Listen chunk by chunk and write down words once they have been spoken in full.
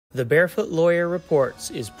The Barefoot Lawyer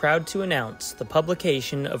Reports is proud to announce the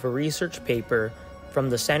publication of a research paper from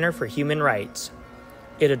the Center for Human Rights.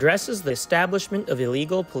 It addresses the establishment of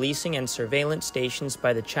illegal policing and surveillance stations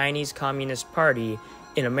by the Chinese Communist Party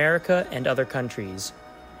in America and other countries.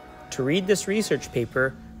 To read this research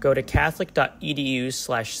paper, go to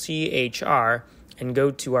catholic.edu/chr and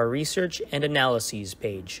go to our Research and Analyses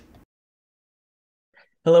page.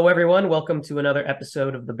 Hello, everyone. Welcome to another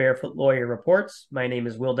episode of the Barefoot Lawyer Reports. My name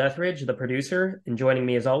is Will Deathridge, the producer, and joining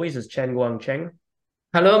me as always is Chen Guangcheng.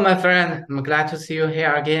 Hello, my friend. I'm glad to see you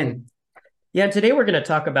here again. Yeah, and today we're going to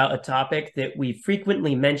talk about a topic that we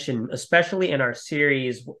frequently mention, especially in our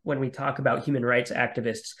series when we talk about human rights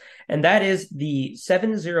activists, and that is the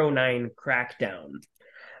 709 crackdown.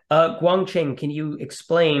 Guangcheng, can you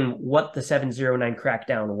explain what the 709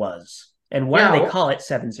 crackdown was? And why do they call it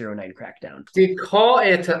 709 crackdown? They call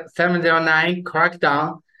it 709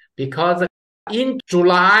 crackdown because in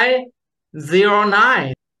July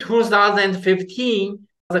 09, 2015,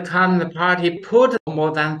 the Communist Party put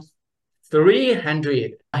more than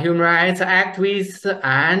 300 human rights activists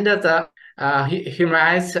and the human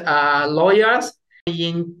rights lawyers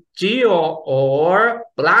in jail or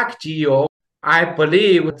black jail. I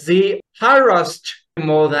believe they harassed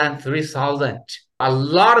more than 3,000. A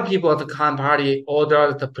lot of people at the Communist Party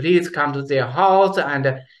ordered the police come to their house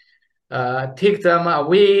and take them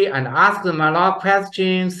away and ask them a lot of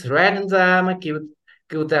questions, threaten them, give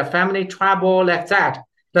their family trouble like that.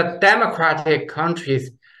 The democratic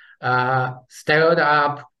countries stood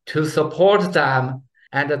up to support them,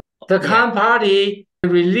 and the Communist Party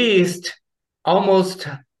released almost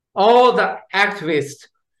all the activists,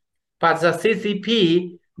 but the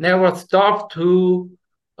CCP never stopped to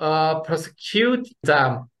prosecute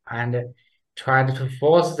them and tried to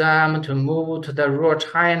force them to move to the rural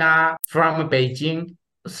China from Beijing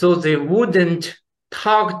so they wouldn't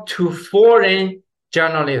talk to foreign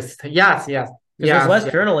journalists. Yes. There's less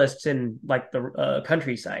journalists in like the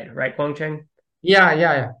countryside, right, Guangcheng?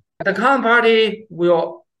 Yeah. The Communist Party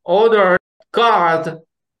will order guards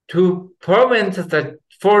to prevent the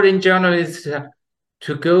foreign journalists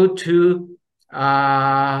to go to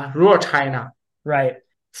rural China. Right.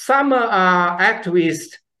 Some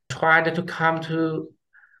activists tried to come to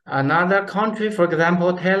another country, for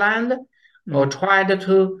example, Thailand, or tried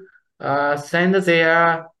to send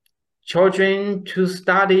their children to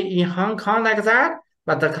study in Hong Kong like that,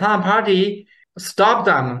 but the Communist Party stopped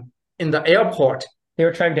them in the airport. They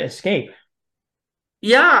were trying to escape.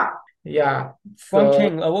 Yeah.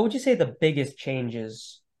 Guangcheng, what would you say the biggest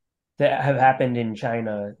changes that have happened in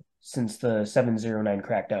China since the 709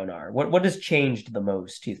 crackdown are? What has changed the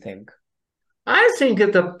most, do you think? I think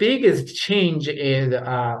the biggest change is,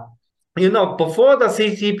 before the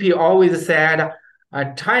CCP always said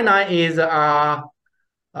China is a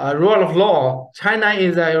rule of law. China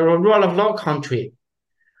is a rule of law country.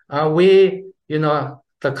 The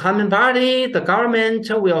Communist Party, the government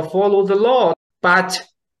will follow the law. But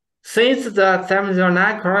since the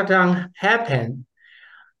 709 crackdown happened,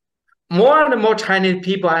 more and more Chinese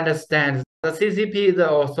people understand the CCP is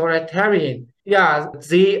authoritarian. Yeah,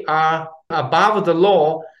 they are above the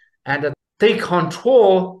law and they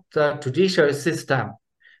control the judicial system.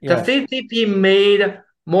 Yes. The CCP made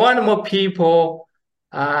more and more people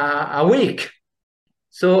weak.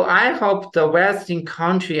 So I hope the Western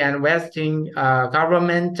country and Western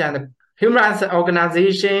government and human rights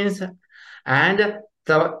organizations and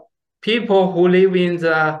the people who live in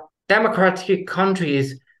the democratic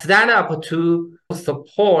countries stand up to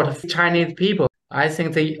support Chinese people. I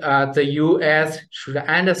think the U.S. should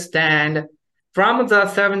understand from the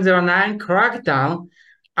 709 crackdown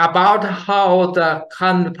about how the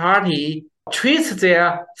Communist Party treats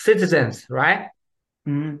their citizens, right?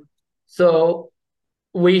 So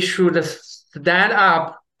we should stand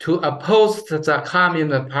up to oppose the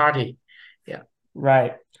Communist Party. Yeah.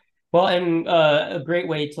 Right. Well, and a great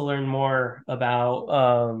way to learn more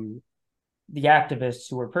about the activists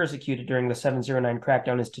who were persecuted during the 709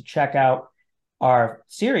 crackdown is to check out our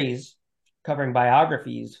series covering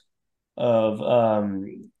biographies of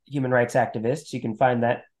human rights activists. You can find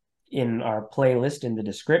that in our playlist in the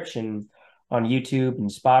description on YouTube and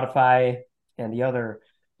Spotify and the other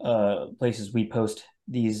places we post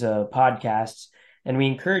these podcasts. And we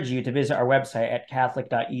encourage you to visit our website at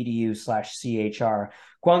catholic.edu/chr.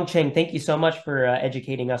 Guangcheng, thank you so much for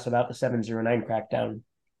educating us about the 709 crackdown.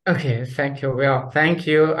 Okay, thank you, Will. Thank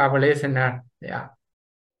you, our listener. Yeah.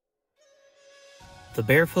 The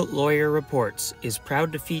Barefoot Lawyer Reports is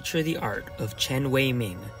proud to feature the art of Chen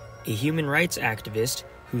Guangcheng, a human rights activist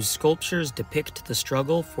whose sculptures depict the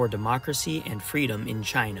struggle for democracy and freedom in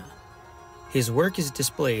China. His work is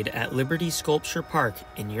displayed at Liberty Sculpture Park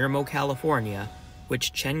in Yermo, California,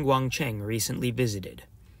 which Chen Guangcheng recently visited.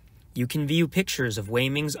 You can view pictures of Wei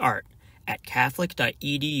Ming's art at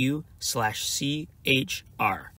catholic.edu/chr.